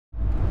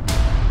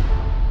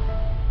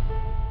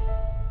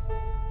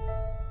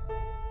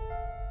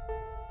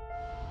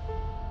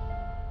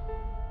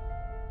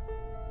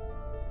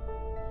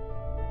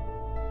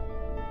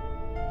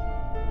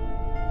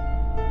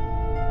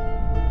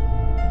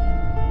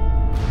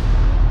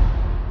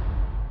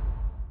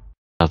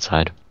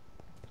outside.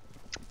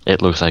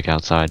 It looks like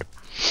outside.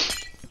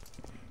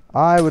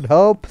 I would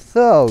hope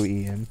so,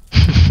 Ian.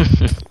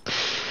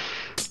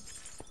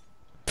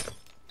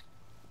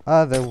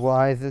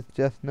 Otherwise, it's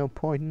just no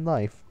point in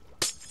life.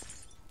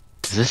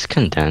 Is this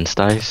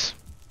condensed ice?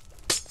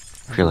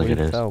 I feel like it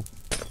is. So.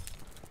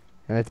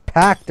 And it's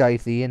packed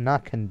ice, Ian,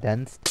 not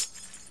condensed.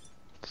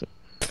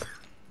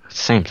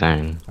 Same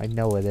thing. I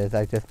know it is.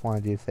 I just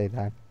wanted you to say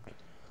that.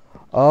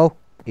 Oh,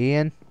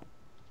 Ian.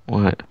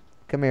 What?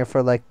 Come here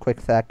for like quick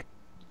sec.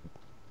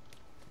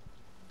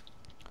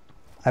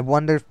 I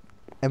wonder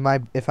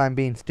if I'm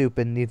being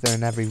stupid and these are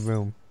in every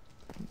room.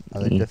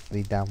 Oh, they just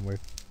lead downward.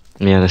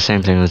 Yeah, the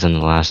same thing was in the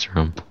last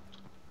room.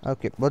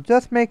 Okay, well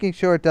just making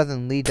sure it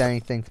doesn't lead to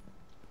anything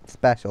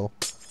special.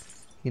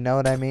 You know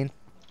what I mean?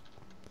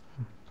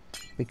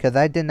 Because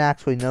I didn't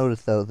actually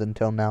notice those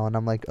until now, and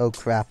I'm like, oh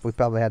crap, we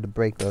probably had to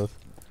break those.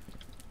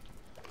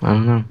 I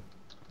don't know.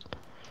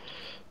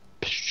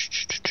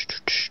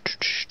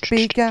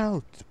 Speak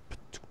out!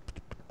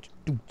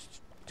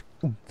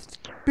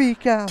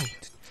 Speak out!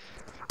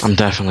 I'm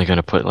definitely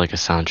gonna put like a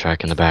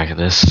soundtrack in the back of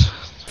this.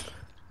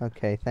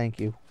 Okay, thank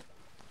you.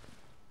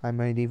 I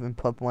might even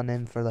put one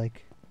in for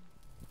like,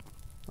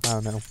 I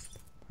don't know.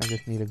 I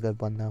just need a good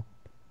one now.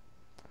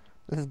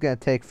 This is gonna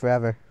take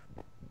forever.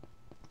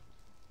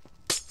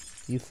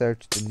 You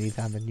searched in these,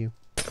 haven't you?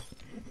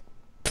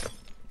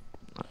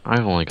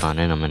 I've only gone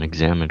in them and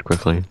examined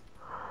quickly.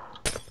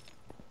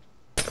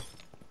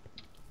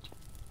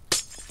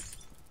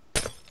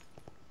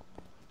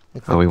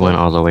 Oh, we went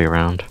all the way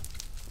around.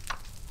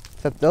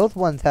 Except those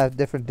ones have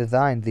different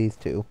designs, these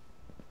two.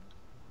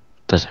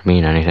 Doesn't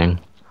mean anything.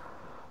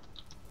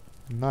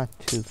 I'm not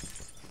too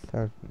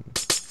certain.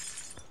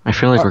 I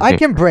feel like I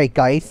can break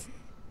ice.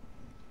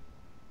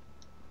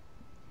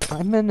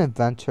 I'm in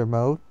adventure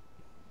mode.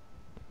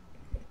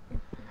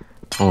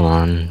 Hold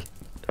on.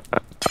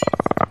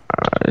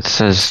 It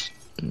says...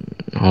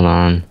 Hold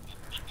on.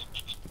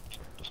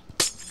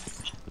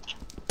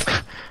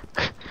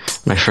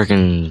 My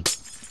freaking...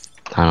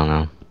 I don't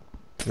know.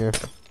 Here.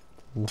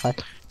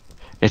 What?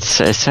 It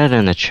said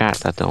in the chat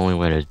that the only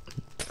way to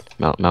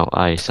melt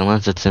ice,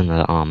 unless it's in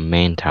the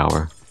main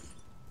tower.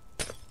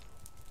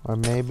 Or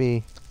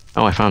maybe...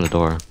 Oh, I found the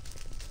door.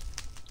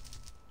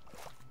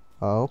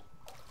 Oh?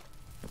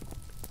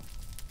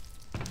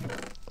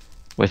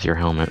 With your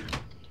helmet.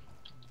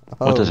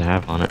 Oh. What does it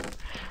have on it?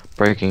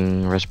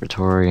 Breaking,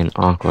 respiratory, and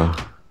aqua.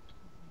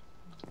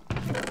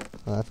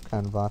 Well, that's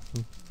kind of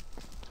awesome.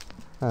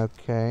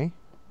 Okay.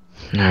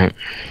 Alright.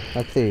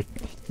 Let's see.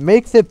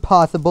 Makes it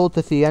possible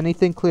to see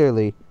anything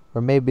clearly.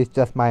 Or maybe it's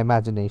just my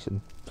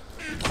imagination.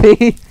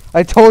 See?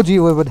 I told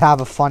you it would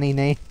have a funny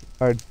name.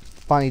 Or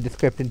funny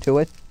description to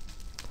it.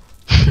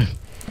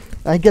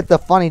 I get the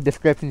funny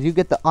descriptions. You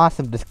get the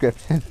awesome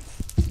descriptions.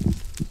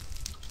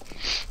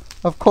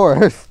 Of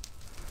course.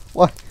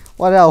 What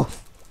else?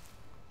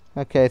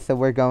 Okay, so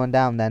we're going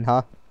down then,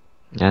 huh?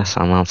 Yes,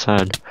 I'm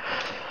outside.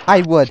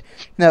 I would.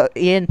 No,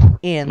 Ian,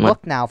 What?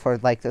 look now for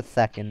like a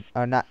second.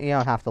 Or not, you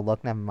don't have to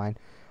look, never mind.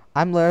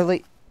 I'm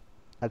literally...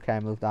 Okay, I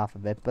moved off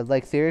of it. But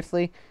like,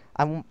 seriously,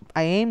 I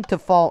aimed to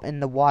fall in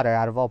the water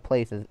out of all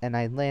places. And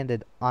I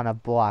landed on a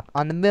block.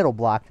 On the middle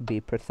block, to be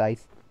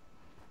precise.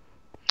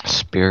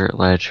 Spirit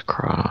Ledge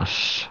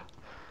Cross.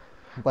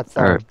 What's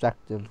our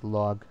objective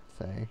log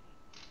say?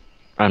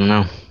 I don't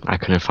know. I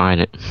couldn't find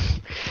it.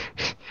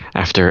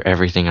 After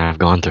everything I've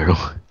gone through.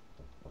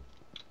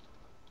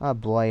 Oh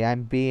boy,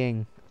 I'm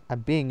being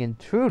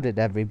intruded,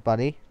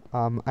 everybody.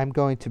 I'm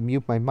going to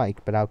mute my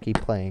mic, but I'll keep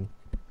playing.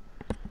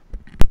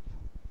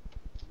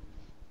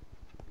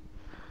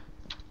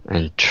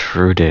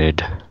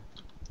 Intruded.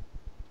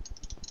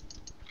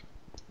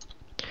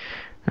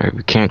 Alright,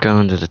 we can't go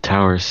into the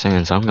tower of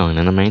sand, so I'm going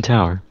in the main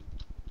tower.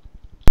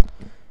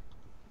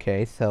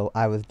 Okay, so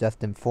I was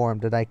just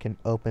informed that I can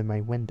open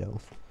my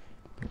windows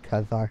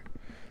because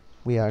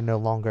we are no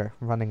longer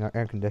running our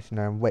air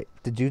conditioner. Wait,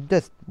 did you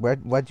just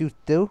what'd you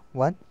do?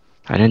 What?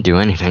 I didn't do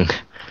anything.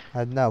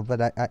 No, but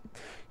I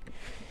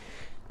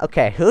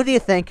Okay, who do you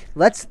think?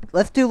 Let's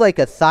do like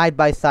a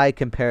side-by-side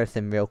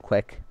comparison real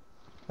quick.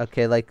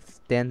 Okay, like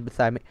stand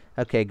beside me.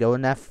 Okay, go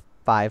in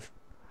F5.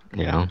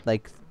 Yeah.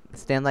 Like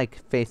stand like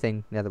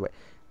facing the other way.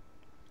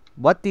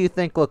 What do you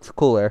think looks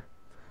cooler?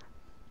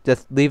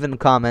 Just leave in the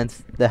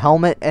comments. The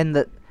helmet and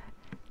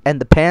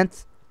the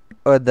pants,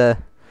 or the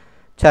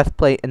chest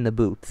plate and the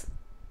boots.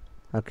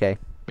 Okay.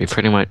 We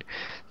pretty much.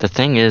 The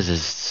thing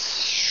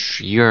is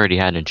you already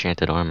had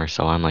enchanted armor,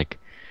 so I'm like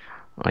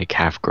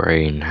half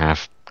gray and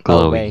half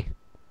glowy. Oh, wait.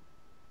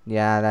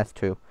 Yeah, that's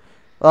true.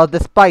 Well,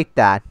 despite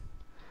that.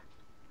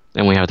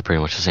 And we have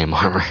pretty much the same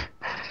armor.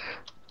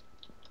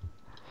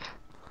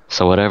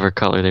 So whatever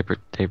color they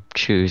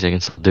choose, they can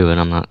still do it.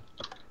 I'm not.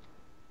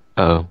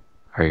 Oh,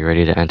 are you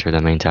ready to enter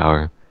the main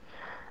tower?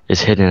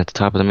 It's hidden at the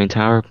top of the main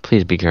tower.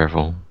 Please be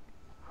careful.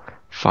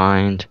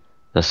 Find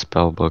the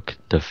spellbook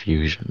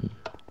diffusion.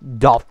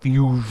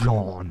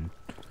 Diffusion.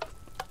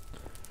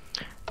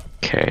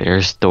 Okay,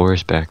 there's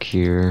doors back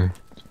here.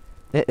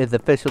 It is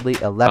officially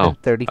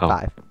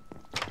 11:35.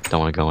 Don't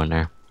want to go in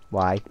there.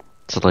 Why?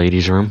 It's a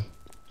ladies' room.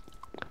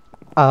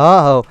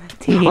 Oh,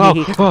 tee.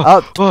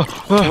 Oh,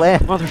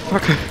 flip.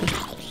 Motherfucker.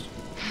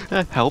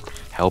 Help.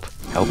 Help.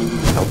 Help.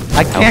 Help.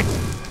 I help. can't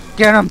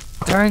get him.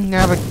 Darn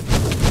never.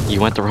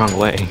 You went the wrong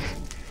way.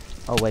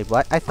 Oh, wait,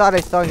 what? I thought I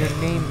saw your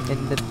name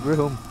in the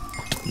room.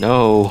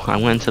 No, I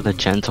went to the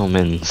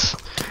gentleman's,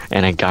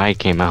 and a guy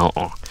came out.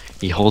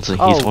 He's holding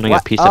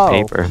what? a piece of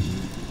paper.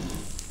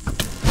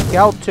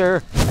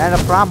 Skelter and a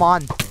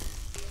Framon.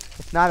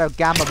 It's not a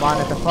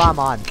Gamamon, it's a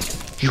Framon.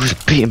 He was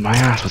beating my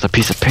ass with a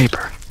piece of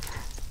paper.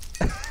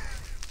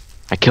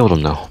 I killed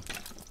him though.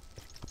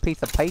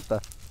 Piece of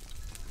paper.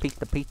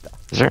 Piece of pizza.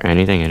 Is there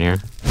anything in here?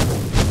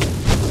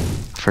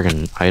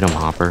 Friggin' item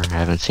hopper. I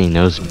haven't seen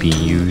those be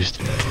used.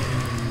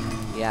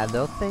 Yeah,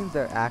 those things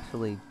are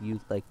actually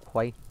used like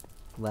quite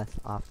less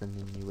often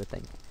than you would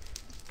think,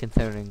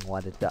 considering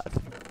what it does.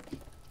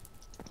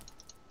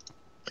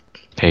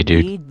 Hey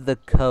dude. Read the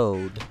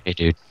code. Hey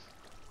dude.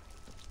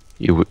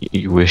 You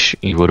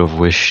would have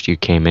wished you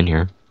came in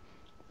here.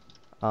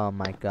 Oh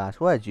my gosh,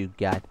 what did you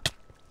get?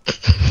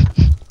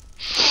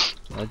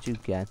 What'd you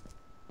get?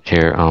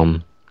 Here,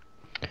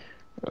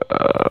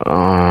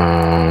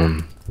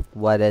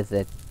 What is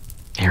it?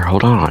 here,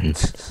 hold on.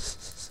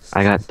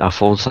 I got a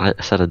full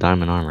set of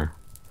diamond armor.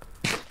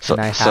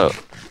 So,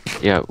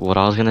 yeah, what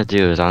I was gonna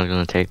do is I was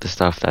gonna take the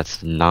stuff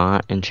that's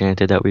not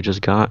enchanted that we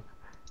just got,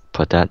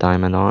 put that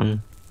diamond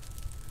on,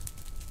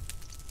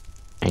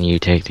 and you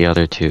take the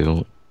other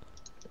two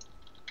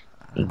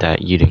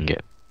that you didn't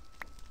get.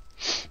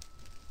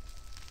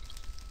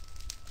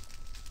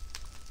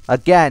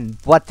 Again,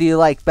 what do you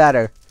like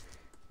better?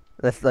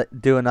 Let's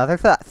do another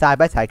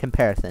side-by-side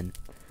comparison.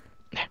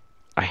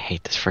 I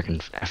hate this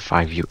freaking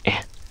F5U.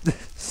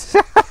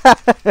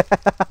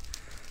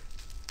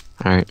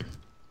 Alright.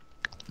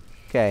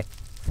 Okay,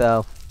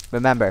 so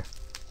remember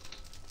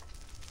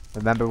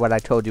what I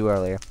told you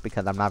earlier,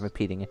 because I'm not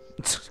repeating it.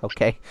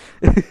 Okay.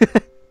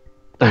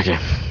 Okay.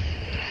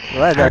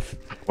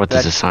 What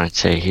does the sign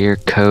say here?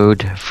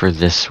 Code for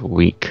this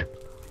week.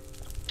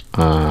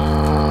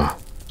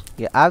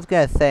 Yeah, I was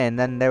gonna say, and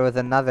then there was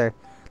another,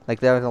 like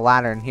there was a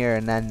ladder in here,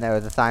 and then there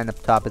was a sign up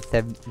top that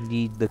said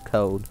need the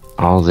code.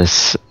 All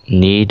this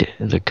need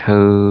the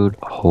code.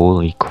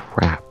 Holy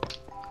crap.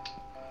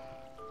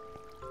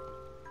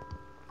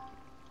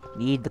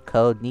 Need the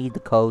code, need the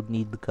code,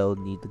 need the code,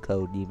 need the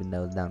code, even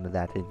though down to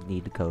that is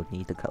need the code,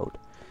 need the code.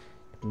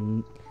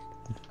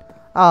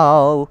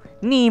 Oh,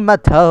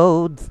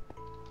 nematodes!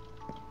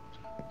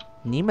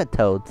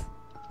 Nematodes.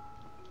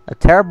 A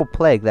terrible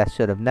plague that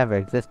should have never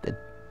existed.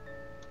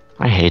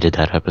 I hated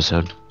that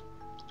episode.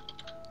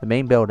 The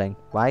main building.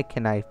 Why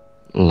can I...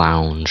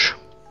 Lounge.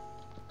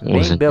 The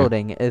main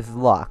building is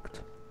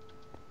locked.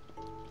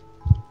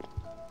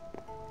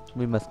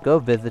 We must go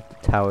visit the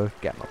Tower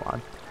of Gamelon.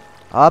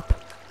 Up.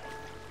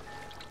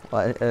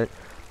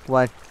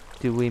 What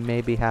do we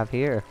maybe have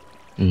here?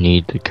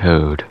 Need the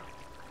code.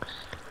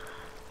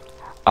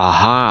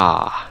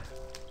 Aha!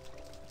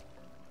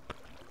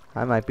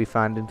 I might be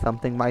finding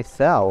something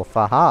myself.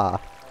 Aha.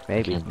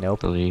 Maybe. Nope.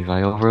 I believe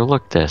I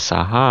overlooked this.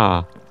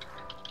 Aha!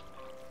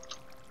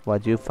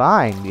 What'd you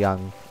find,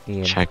 young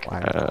Ian? Check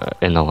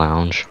in the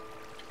lounge.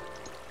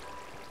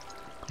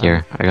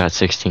 Here, I got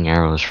 16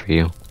 arrows for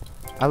you.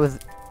 I was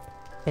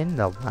in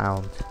the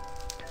lounge.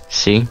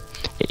 See?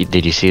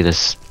 Did you see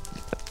this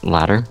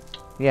ladder?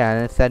 Yeah,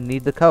 and it said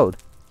need the code.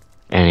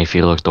 And if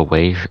you looked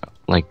away,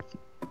 like,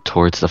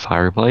 towards the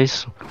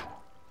fireplace.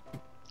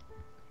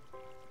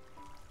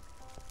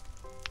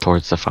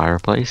 Towards the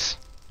fireplace.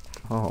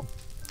 Oh.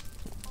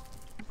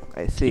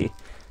 I see.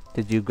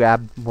 Did you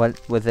grab what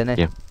was in it?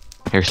 Yeah.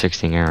 Here's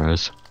 16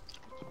 arrows.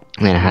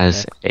 And it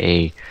has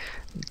a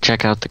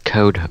check out the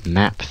code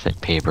map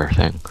paper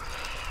thing.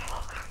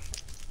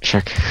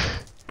 Check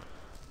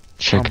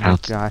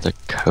out the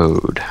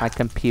code. My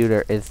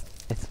computer it's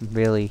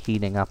really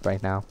heating up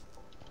right now.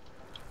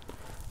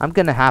 I'm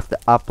gonna have to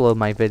upload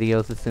my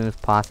videos as soon as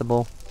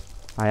possible.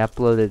 I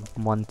uploaded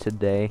one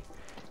today.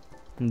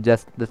 And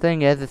just the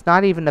thing is, it's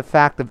not even the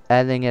fact of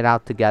editing it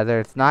out together.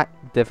 It's not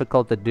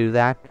difficult to do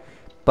that,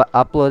 but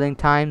uploading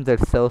times are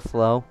so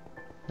slow,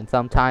 and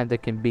sometimes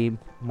it can be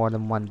more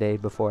than one day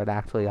before it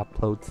actually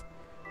uploads.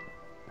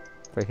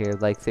 For here,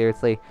 like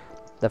seriously,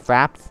 the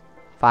Fraps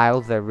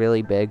files are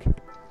really big.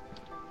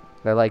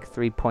 They're like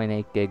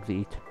 3.8 gigs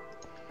each.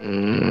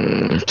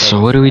 So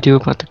what do we do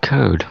about the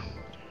code?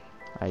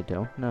 I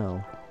don't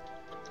know.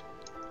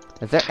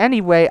 Is there any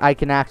way I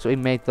can actually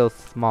make those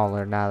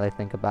smaller now that I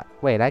think about it?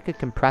 Wait, I could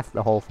compress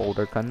the whole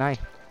folder, couldn't I?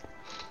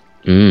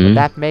 Would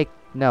that make...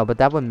 No, but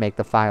that wouldn't make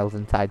the files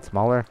inside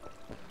smaller.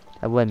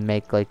 That wouldn't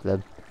make, like,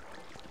 the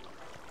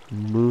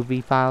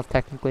movie files,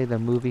 technically. The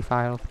movie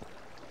files.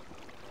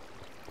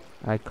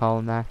 I'd call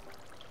them that.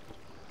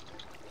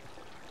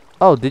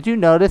 Oh, did you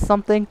notice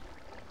something?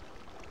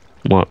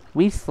 What?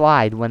 We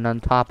slide when on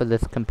top of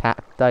this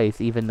compact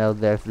dice, even though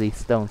there's these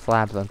stone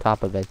slabs on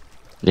top of it.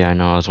 Yeah, I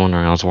know. I was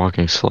wondering. I was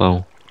walking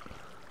slow.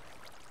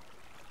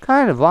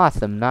 Kind of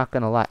awesome, not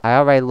gonna lie. I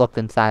already looked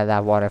inside of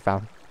that water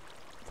fountain.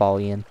 Fall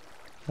in.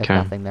 There's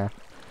nothing there.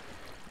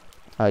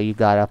 Oh, you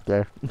got up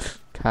there.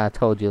 Kinda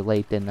told you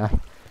late, didn't I?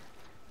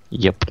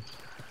 Yep.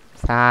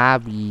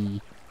 Sorry.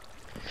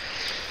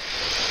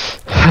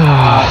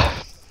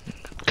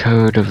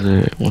 Code of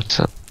the what's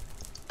up?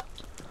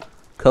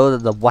 Code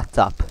of the what's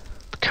up.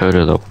 Code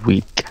of the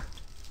week.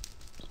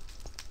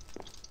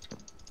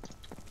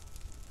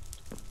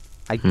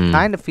 I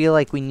kind of feel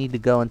like we need to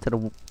go into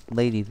the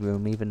ladies'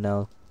 room, even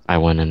though. I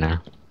went in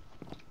there.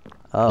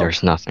 Oh.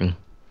 There's nothing.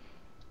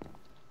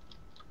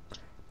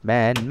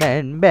 Manly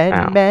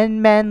Ow.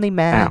 man.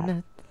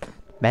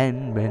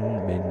 Man.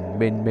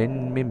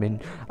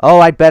 Oh,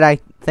 I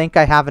think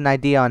I have an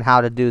idea on how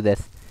to do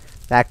this.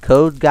 That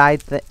code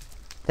guide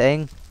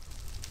thing.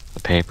 The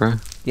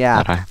paper?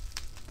 Yeah.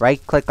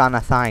 Right click on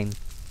a sign.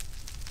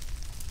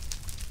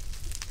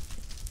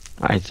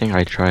 I think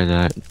I tried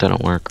that. It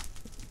didn't work.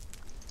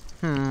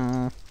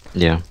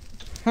 Yeah.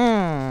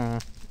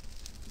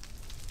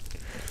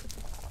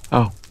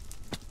 Oh.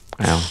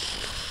 Ow.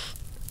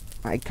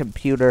 My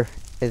computer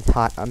is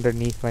hot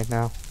underneath right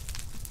now.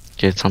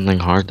 Get something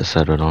hard to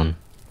set it on.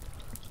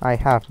 I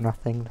have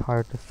nothing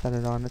hard to set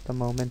it on at the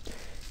moment.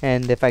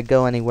 And if I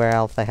go anywhere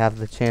else, I have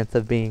the chance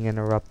of being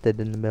interrupted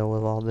in the middle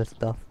of all this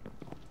stuff.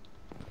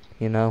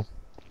 You know?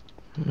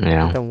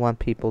 Yeah. I don't want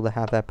people to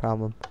have that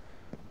problem.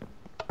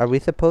 Are we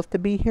supposed to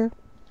be here?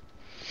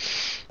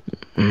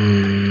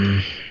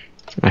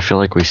 I feel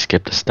like we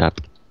skipped a step.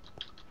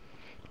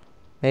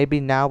 Maybe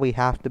now we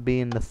have to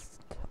be in the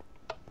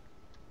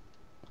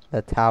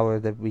tower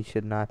that we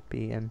should not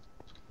be in.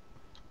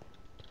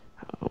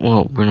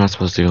 Well, we're not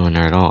supposed to go in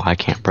there at all. I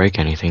can't break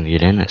anything to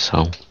get in it,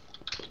 so.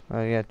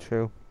 Oh yeah,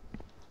 true.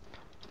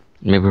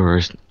 Maybe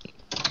I'm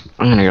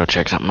gonna go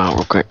check something out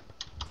real quick.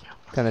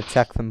 Gonna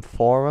check some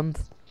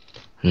forums?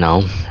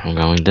 No, I'm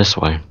going this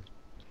way.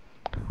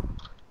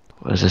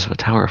 What is this? A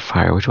tower of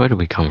fire? Which way did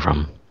we come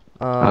from?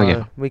 Oh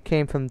yeah. We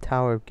came from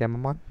Tower of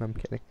Gamamon. I'm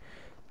kidding.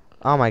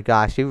 Oh my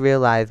gosh, you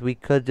realize we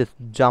could just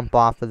jump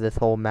off of this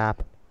whole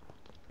map.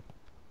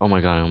 Oh my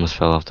god, I almost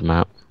fell off the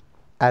map.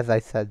 As I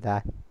said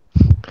that.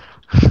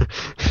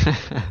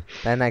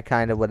 Then I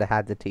kinda would have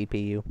had to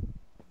TP you.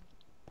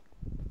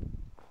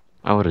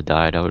 I would have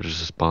died. I would have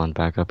just spawned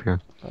back up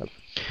here.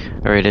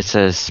 Alright, it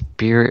says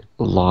Spirit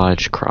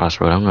Lodge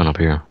Crossroad. I'm going up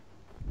here.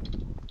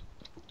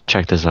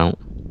 Check this out.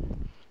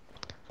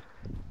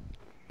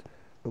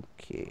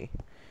 Okay.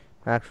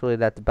 Actually,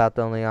 that's about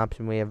the only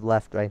option we have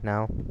left right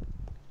now.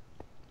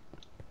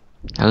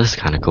 Oh, this is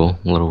kind of cool.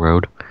 Little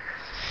road.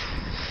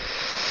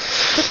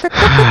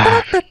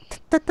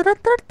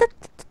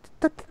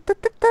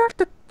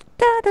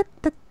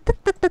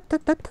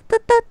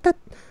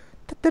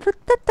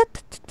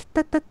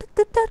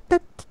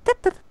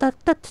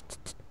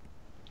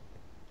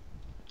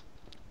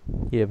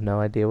 You have no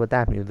idea what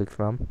that music's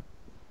from.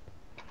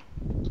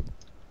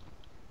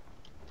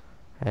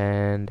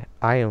 And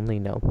I only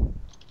know.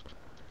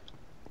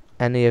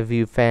 Any of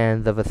you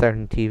fans of a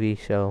certain TV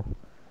show,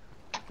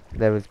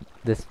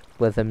 this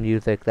was a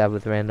music that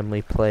was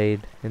randomly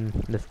played in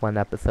this one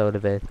episode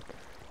of it.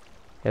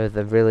 It was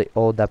a really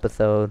old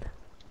episode.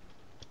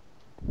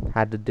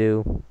 Had to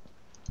do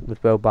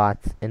with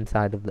robots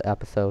inside of the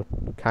episode.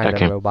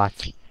 Kind of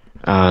robots.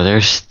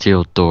 There's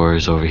steel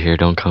doors over here.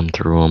 Don't come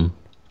through them.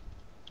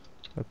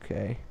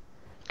 Okay.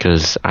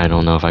 Because I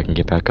don't know if I can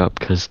get back up.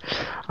 Because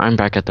I'm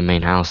back at the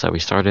main house that we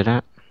started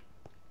at.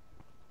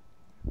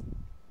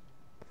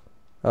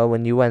 Oh,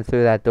 when you went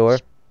through that door?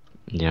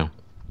 Yeah.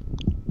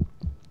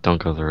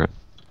 Don't go through it.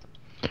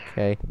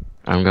 Okay.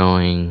 I'm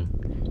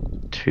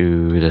going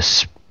to the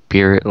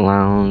Spirit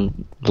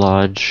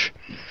Lodge.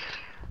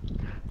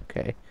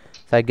 Okay.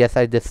 So I guess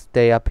I just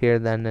stay up here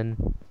then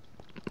and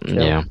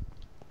chill. Yeah.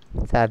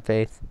 Sad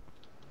face.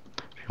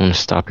 If you want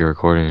to stop your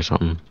recording or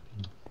something,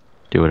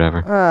 do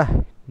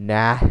whatever.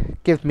 Nah.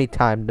 Give me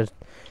time to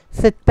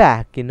sit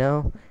back, you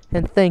know,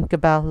 and think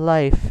about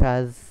life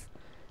as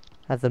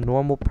a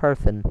normal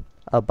person.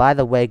 Oh, by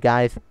the way,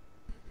 guys,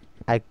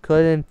 I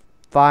couldn't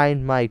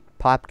find my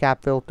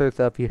PopCap filter,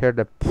 so if you heard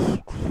the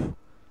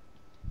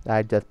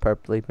I just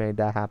purposely made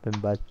that happen,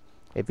 but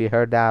if you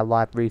heard that a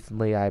lot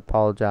recently, I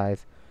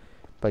apologize.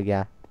 But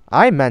yeah,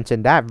 I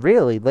mentioned that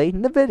really late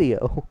in the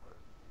video.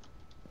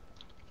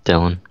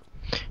 Dylan,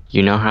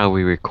 you know how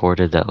we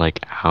recorded that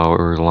like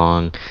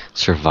hour-long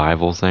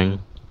survival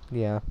thing?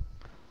 Yeah.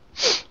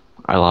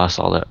 I lost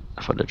all that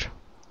footage.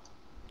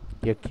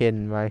 You're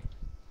kidding, right?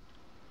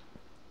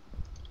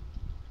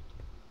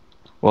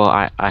 Well,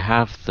 I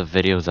have the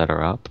videos that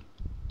are up.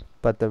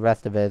 But the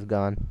rest of it is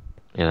gone.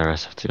 Yeah, the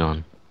rest of it's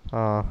gone.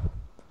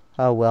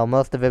 Oh well,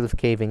 most of it was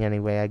caving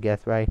anyway, I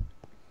guess, right?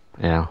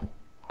 Yeah.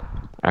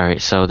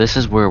 Alright, so this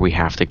is where we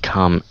have to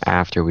come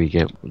after we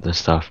get the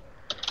stuff.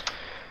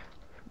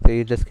 So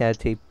you just gotta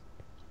teep.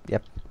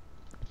 Yep.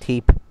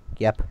 Teep.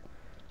 Yep.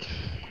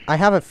 I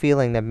have a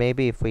feeling that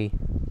maybe if we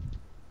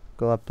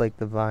go up like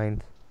the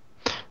vines.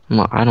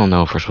 Well, I don't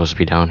know if we're supposed to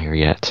be down here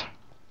yet.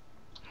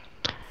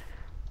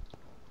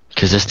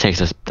 Because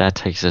that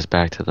takes us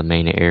back to the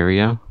main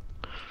area.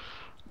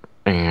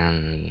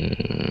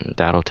 And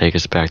that'll take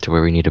us back to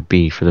where we need to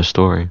be for the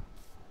story.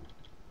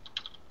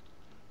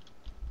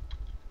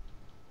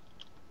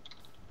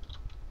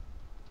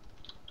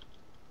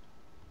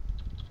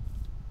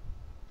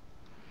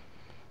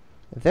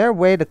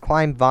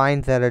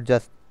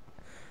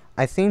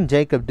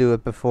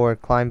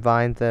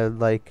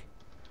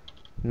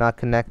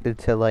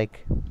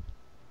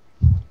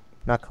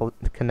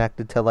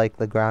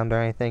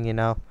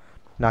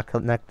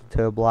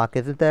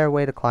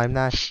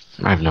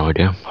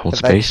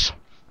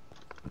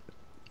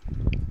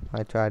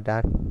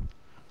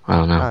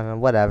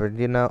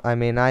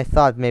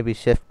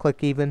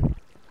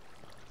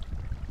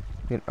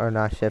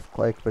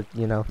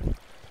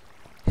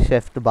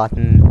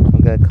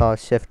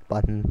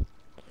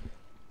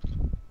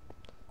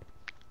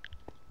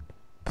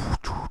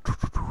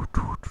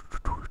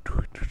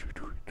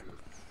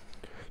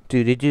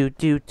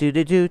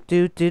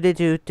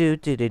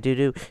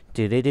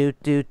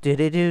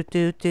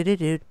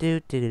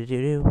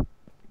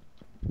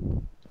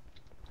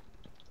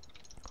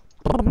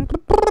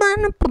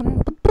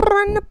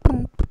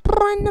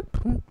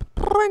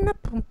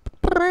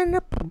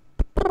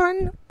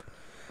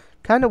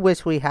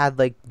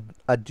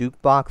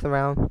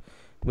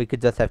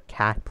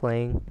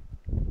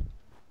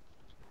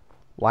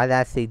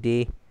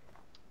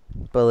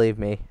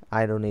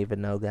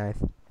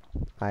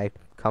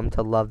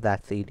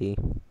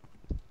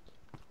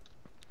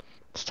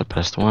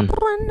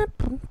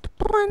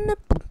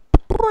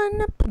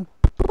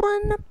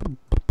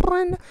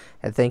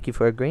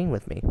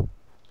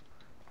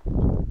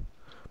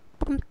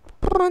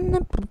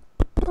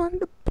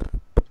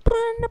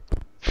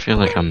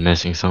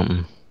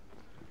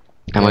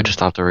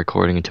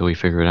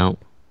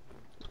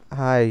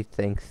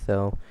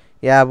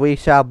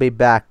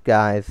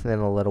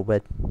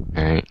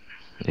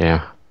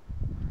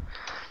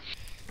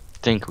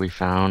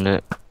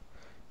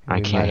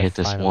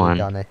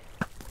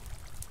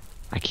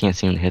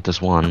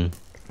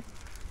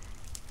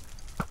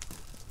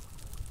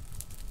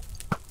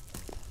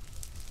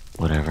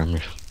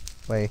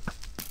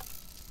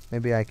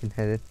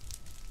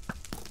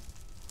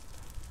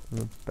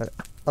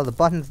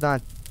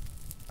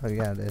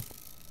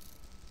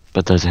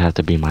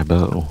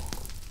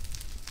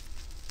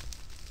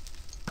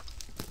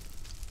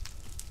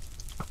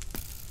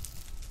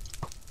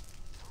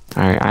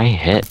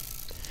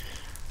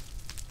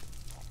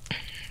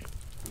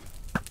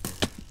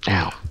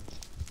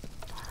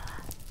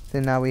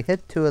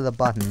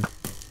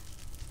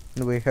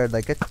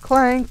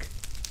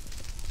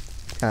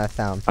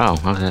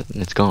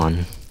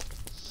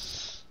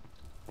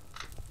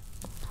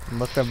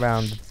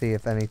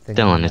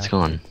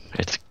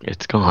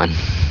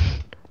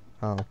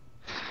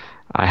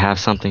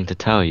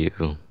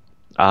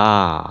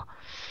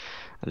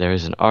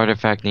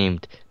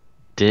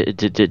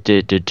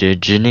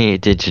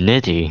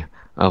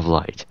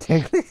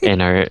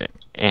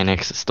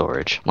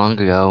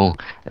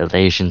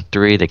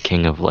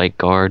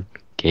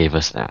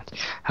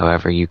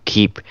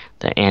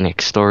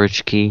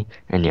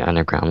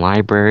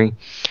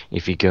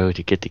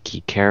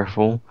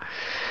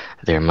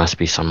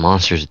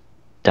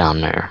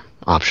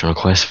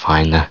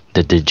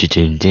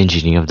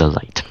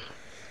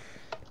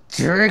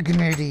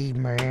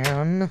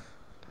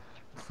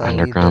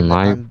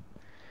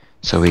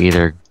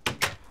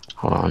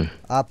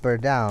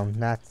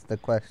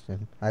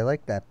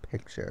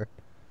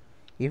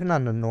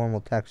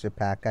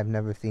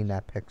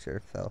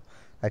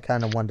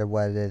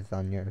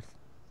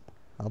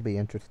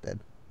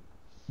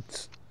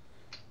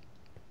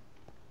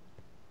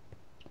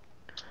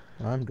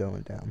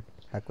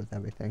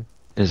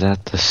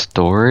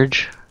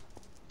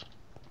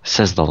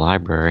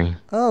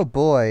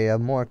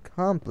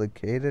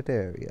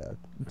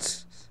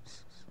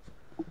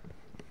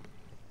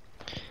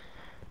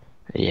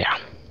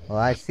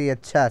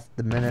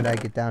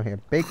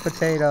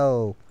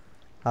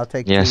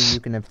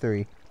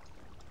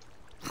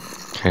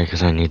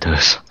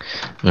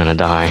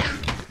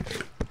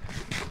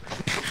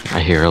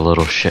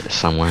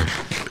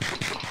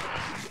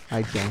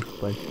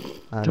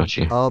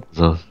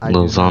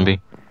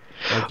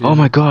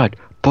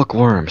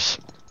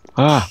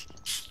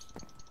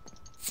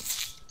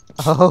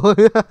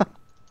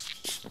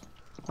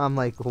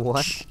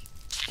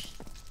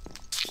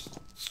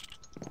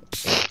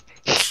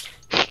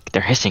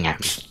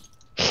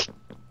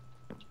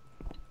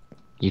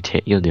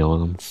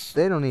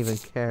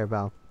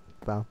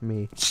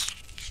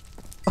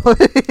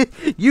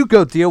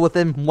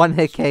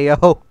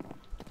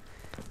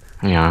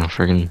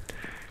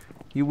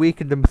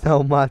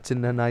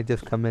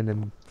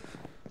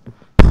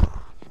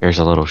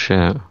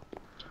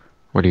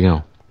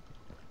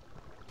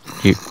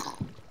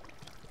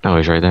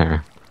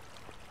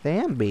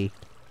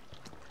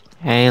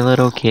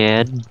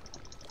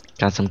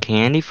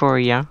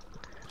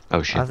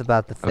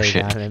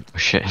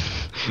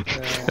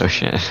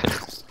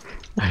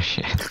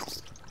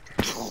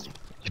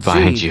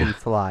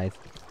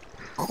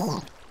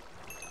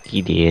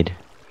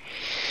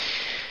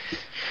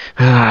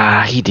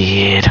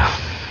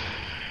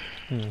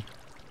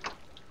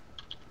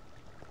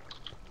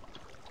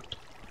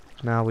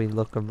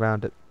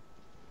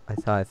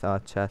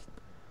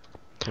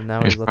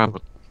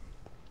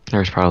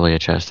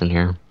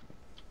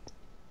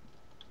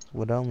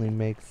 would only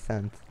make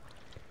sense.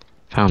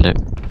 Found it.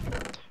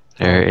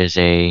 There Oh. is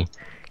a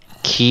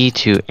key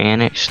to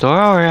annex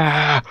store.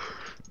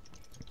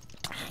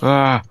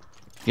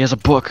 He has a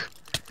book.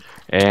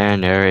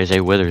 And there is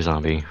a wither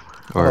zombie.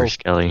 Or Oh,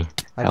 skelly.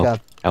 I Help,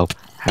 got. help,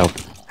 help,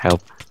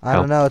 help, I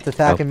don't help, know. It's help,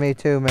 attacking me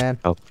too, man.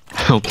 help,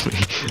 help me,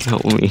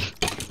 help me.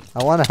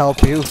 I want to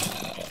help you.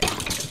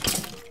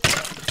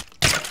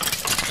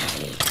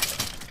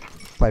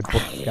 My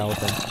book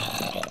skeleton.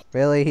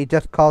 Really? He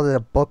just called it a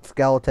book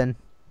skeleton.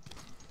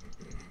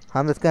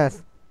 I'm just gonna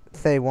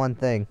say one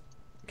thing.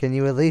 Can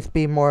you at least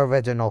be more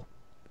original?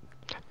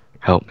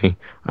 Help me.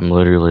 I'm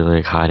literally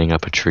like hiding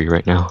up a tree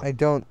right now. I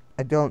don't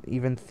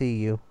even see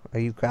you. Are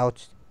you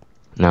crouched?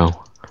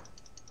 No.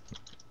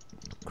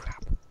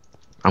 Crap.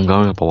 I'm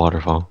going up a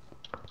waterfall.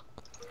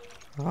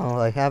 Oh,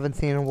 I haven't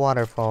seen a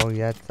waterfall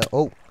yet, so...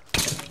 Oh!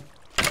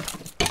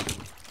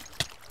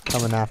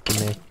 Coming after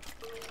me.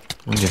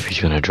 I wonder if he's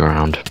gonna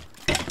drown.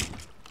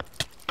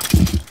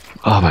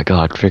 Oh my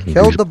god, freaking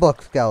Killed goose. the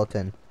book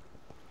skeleton.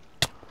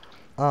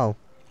 Oh,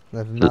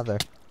 there's another.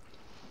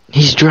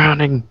 He's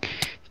drowning!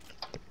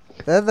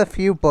 There's a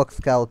few book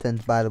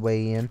skeletons, by the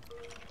way, Ian.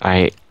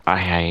 I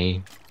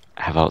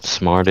have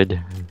outsmarted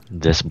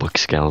this book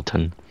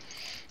skeleton.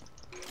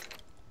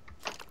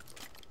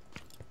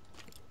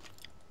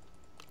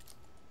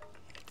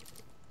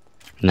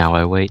 Now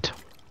I wait.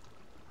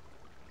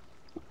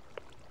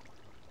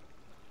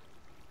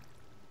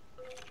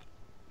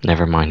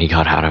 Never mind, he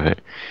got out of it.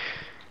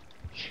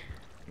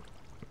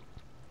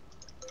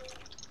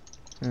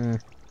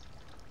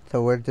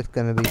 So we're just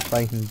gonna be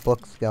fighting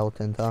book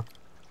skeletons, huh?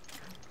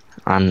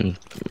 I'm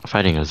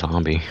fighting a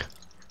zombie.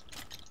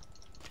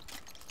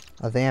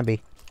 A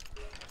zombie.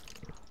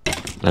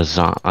 A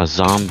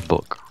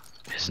zombook,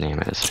 his name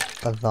is.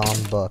 A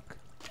zombook.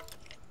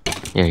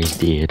 Yeah, he's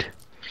dead.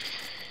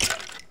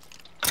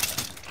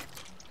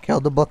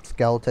 Killed the book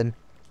skeleton.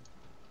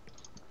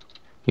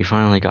 You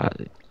finally got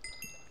it.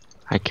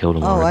 I killed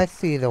him Oh, already. I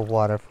see the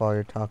waterfall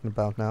you're talking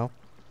about now.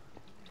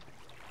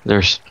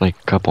 There's like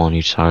a couple on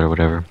each side or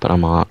whatever, but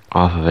I'm off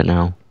of it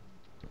now.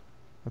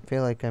 I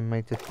feel like I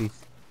might just be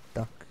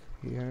stuck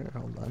here.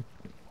 Hold on.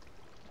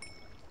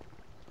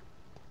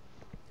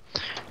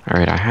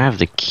 Alright, I have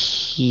the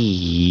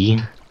key.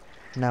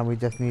 Now we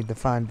just need to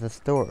find the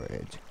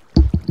storage.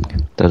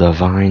 The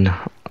divine.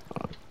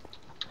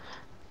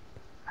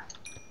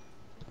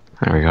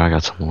 There we go, I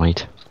got some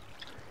light.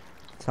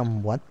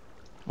 Some what?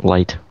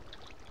 Light.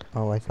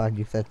 Oh, I thought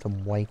you said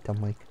some white.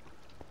 I'm like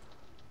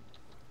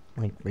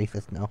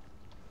racist now.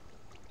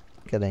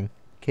 Kidding.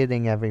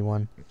 Kidding,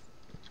 everyone.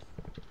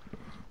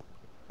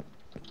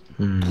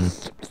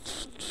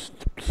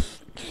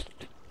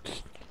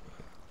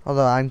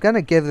 Although, I'm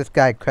gonna give this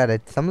guy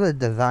credit. Some of the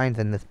designs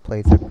in this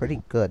place are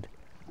pretty good.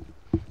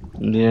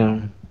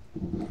 Yeah.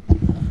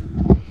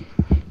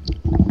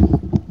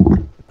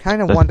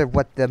 Kinda wonder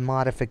what the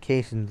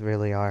modifications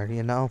really are,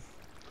 you know?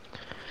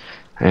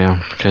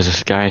 Yeah, because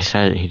this guy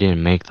said he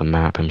didn't make the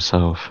map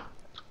himself.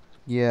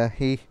 Yeah,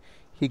 he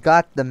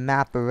got the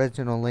map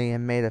originally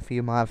and made a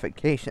few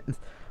modifications.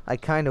 I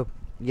kind of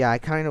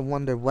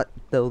wonder what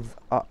those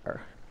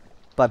are.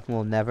 But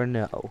we'll never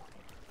know,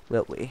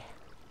 will we?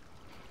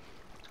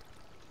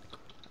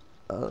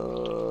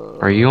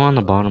 Are you on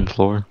the bottom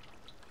floor?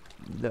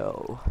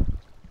 No.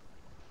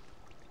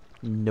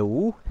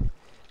 No. In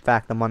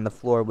fact, I'm on the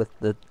floor with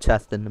the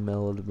chest in the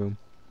middle of the room.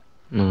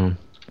 No.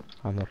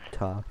 I'm up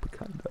top,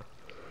 kinda.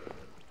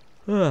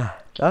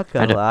 Not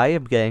gonna lie,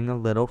 I'm getting a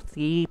little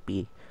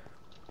sleepy.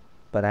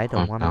 But I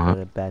don't want to go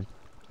to bed.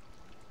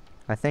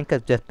 I think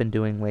I've just been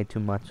doing way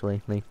too much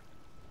lately.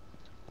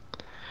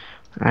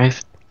 I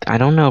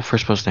don't know if we're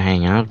supposed to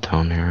hang out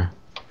down there.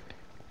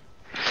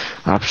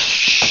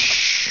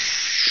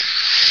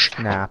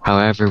 Nap.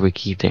 However, we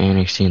keep the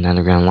annexing in the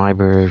underground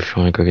library. If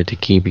you want to go get the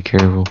key, be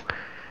careful.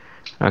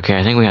 Okay,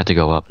 I think we have to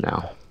go up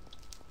now.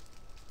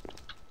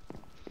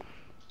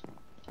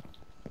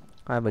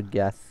 I have a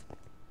guess.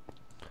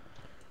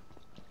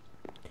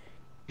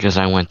 Because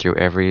I went through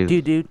every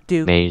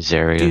maze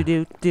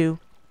area.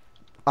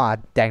 Aw,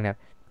 dang it.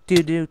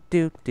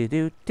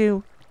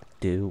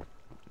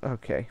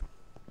 Okay.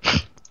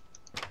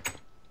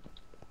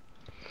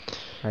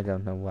 I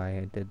don't know why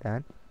I did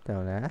that.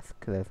 Don't ask.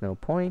 There's no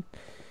point.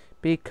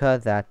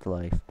 Because that's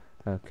life.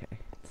 Okay.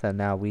 So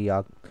now we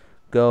are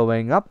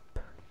going up.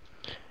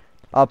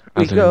 Up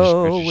we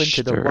go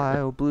into the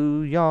wild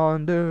blue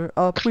yonder.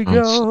 Up we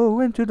go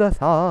into the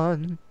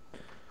sun.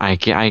 I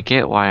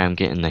get why I'm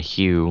getting the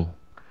hue.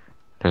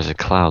 There's a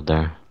cloud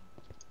there.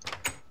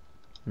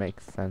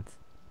 Makes sense.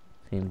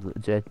 Seems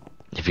legit.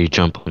 If you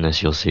jump on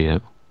this, you'll see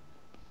it.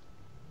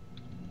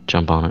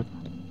 Jump on it.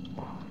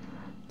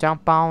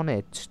 Jump on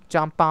it.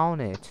 Jump on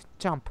it.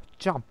 Jump,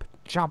 jump,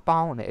 jump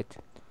on it.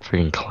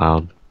 Freaking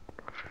cloud.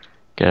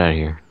 Get out of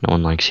here. No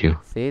one likes you.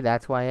 See,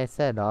 that's why I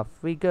said off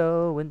we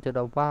go into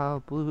the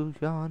wild blue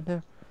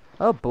yonder.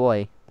 Oh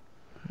boy.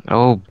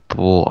 Oh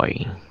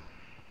boy.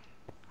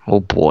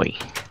 Oh boy.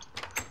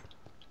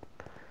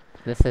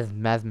 This is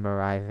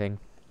mesmerizing.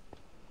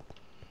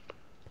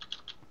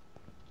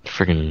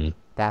 friggin'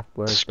 That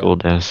word. school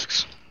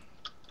desks.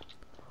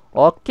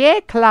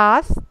 Okay,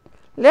 class.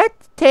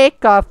 Let's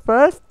take our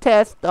first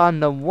test on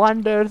the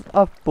wonders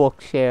of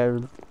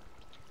bookshelves.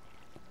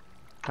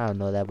 I don't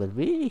know, that was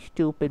really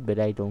stupid, but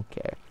I don't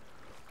care.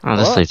 Oh,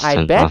 this leads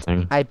to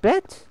nothing. I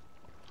bet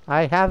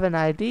I have an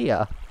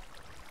idea.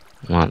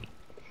 What?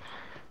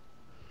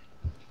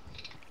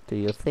 Do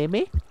you see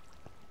me?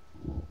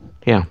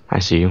 Yeah, I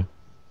see you.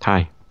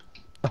 Hi.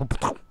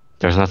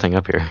 There's nothing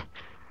up here.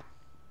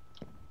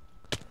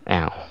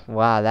 Ow.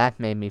 Wow, that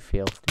made me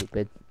feel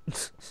stupid.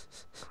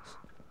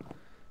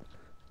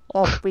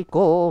 Off we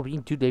go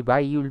into the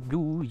wild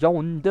blue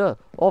yonder.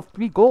 Off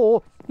we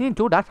go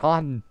into the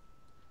sun.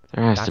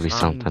 There has to be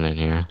something in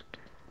here.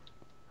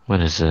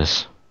 What is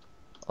this?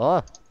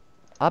 Oh,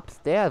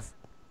 upstairs.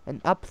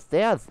 And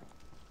upstairs.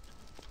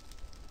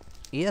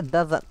 Yeah,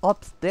 there's an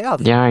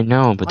upstairs. Yeah, I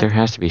know, but there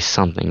has to be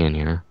something in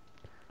here.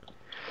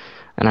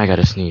 And I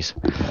gotta sneeze.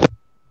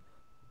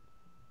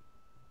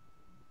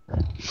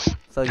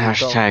 So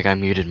Hashtag I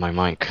muted my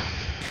mic.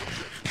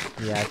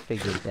 Yeah, I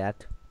figured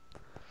that.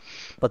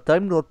 But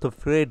I'm not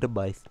afraid of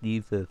my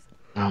sneezes.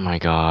 Oh my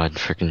god,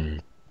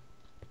 freaking.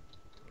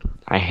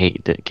 I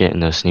hate getting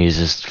those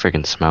sneezes,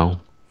 freaking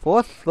smell.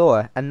 Fourth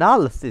floor,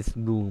 analysis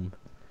room.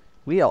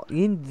 We are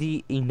in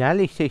the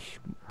analysis.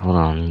 Hold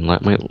on,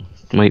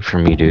 wait for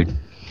me, dude.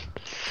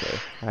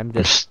 Okay,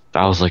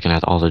 I was looking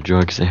at all the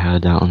drugs they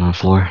had out on the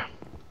floor.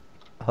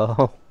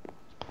 Oh.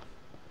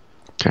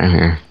 Come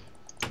here.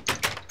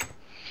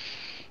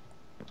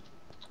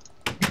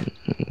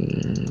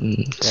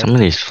 Some of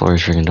these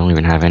floors freaking don't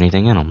even have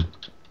anything in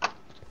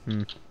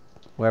them.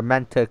 We're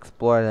meant to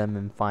explore them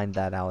and find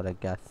that out, I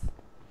guess.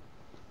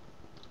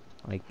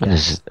 What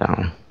is it,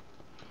 though?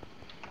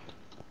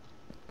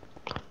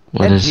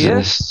 What is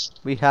this?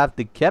 We have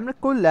the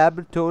chemical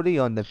laboratory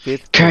on the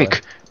 5th floor.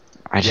 Cake!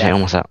 I just ate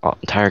almost that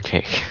entire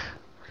cake.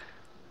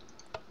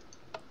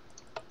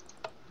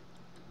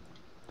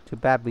 Too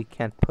bad we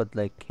can't put,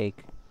 like,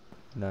 cake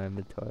in our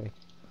inventory.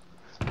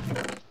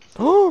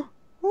 Oh!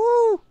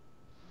 Woo!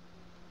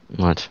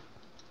 What?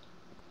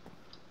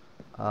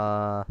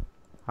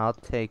 I'll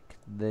take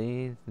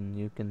these and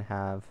you can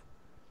have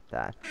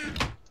that.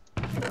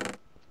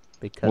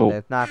 Because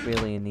there's not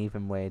really an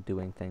even way of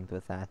doing things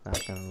with that,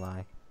 not gonna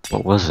lie.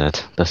 What was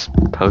it? This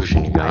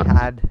potion you got?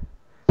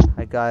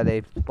 I got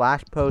a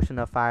splash potion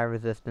of fire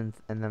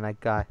resistance, and then I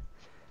got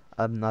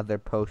another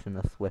potion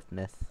of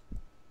swiftness.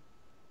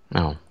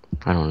 No,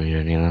 I don't need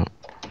any of that.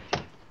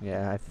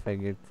 Yeah, I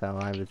figured so.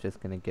 I was just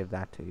gonna give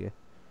that to you.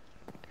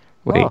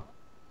 Wait.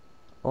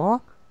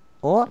 What?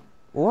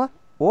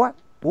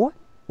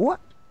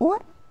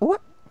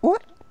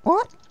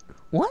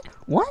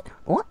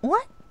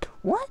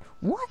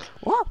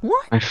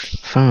 My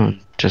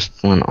phone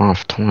just went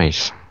off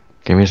twice.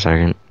 Give me a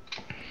second.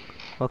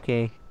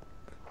 Okay.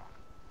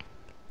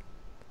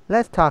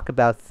 Let's talk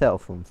about cell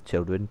phones,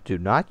 children. Do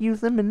not use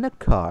them in the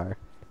car,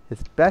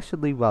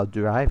 especially while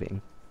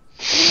driving.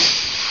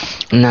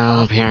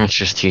 No, parents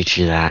just teach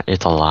you that.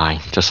 It's a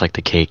lie, just like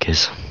the cake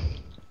is.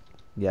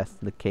 Yes,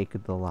 the cake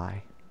is a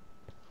lie.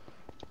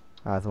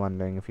 I was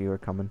wondering if you were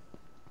coming.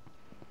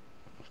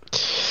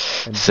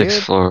 And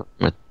 6th floor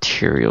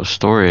material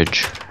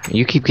storage.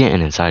 You keep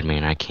getting inside me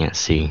and I can't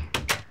see.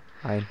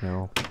 I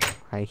know.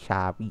 I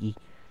sorry.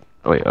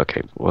 Wait,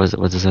 okay. What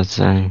does that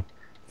say?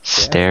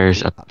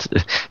 Stairs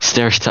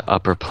to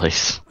upper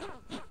place.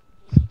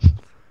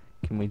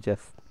 Can we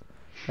just...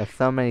 There's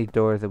so many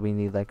doors that we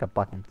need like a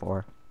button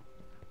for.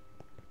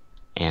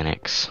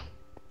 Annex.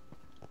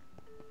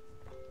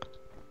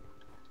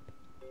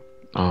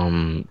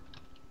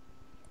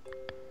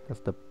 That's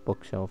the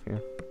bookshelf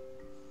here.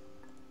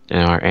 In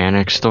our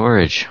annex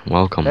storage.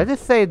 Welcome. Did I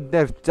just say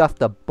there's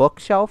just a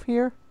bookshelf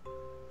here?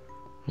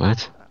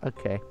 What?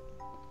 Okay.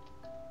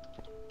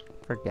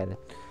 Forget it.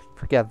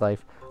 Forget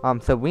life.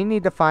 So we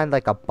need to find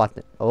like a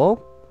button.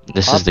 Oh.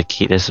 This is the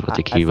key. This is what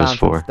the key was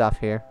for. Some stuff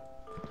here.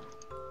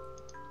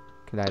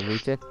 Can I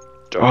reach it?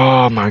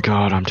 Oh my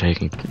god, I'm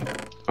taking.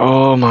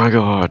 Oh my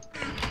god.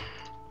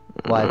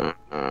 What?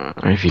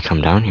 If you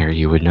come down here,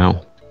 you would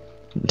know.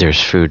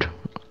 There's food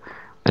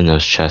in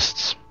those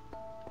chests.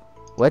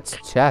 What's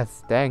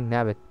chest? Dang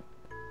nabbit.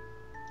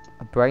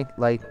 A bright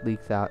light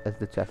leaks out as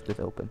the chest is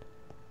opened.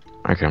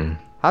 Okay.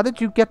 How did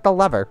you get the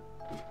lever?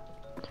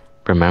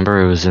 Remember,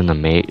 it was in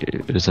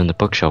the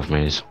bookshelf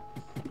maze.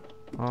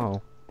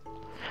 Oh.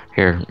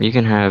 Here, you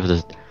can have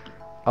the.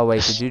 Oh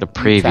wait, did you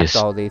previous you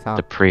checked all these, huh?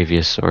 the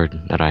previous sword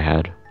that I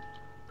had.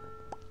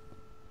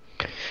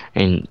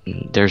 And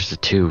there's the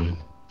 2.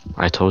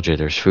 I told you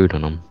there's food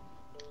in them.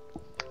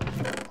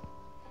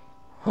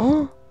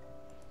 Huh?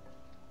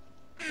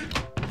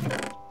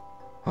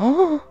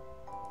 Huh?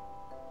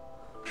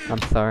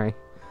 I'm sorry.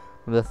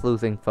 I'm just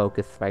losing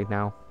focus right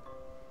now.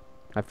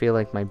 I feel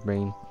like my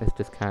brain is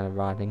just kind of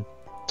rotting.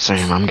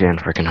 Same, I'm getting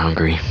freaking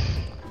hungry.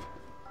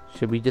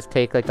 Should we just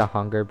take like a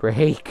hunger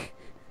break?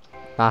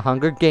 Not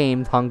Hunger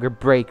Games, hunger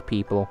break,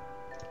 people.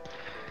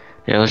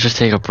 Yeah, let's just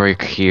take a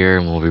break here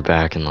and we'll be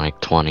back in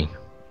like 20.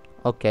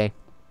 Okay.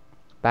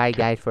 Bye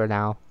guys for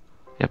now.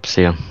 Yep,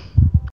 see ya.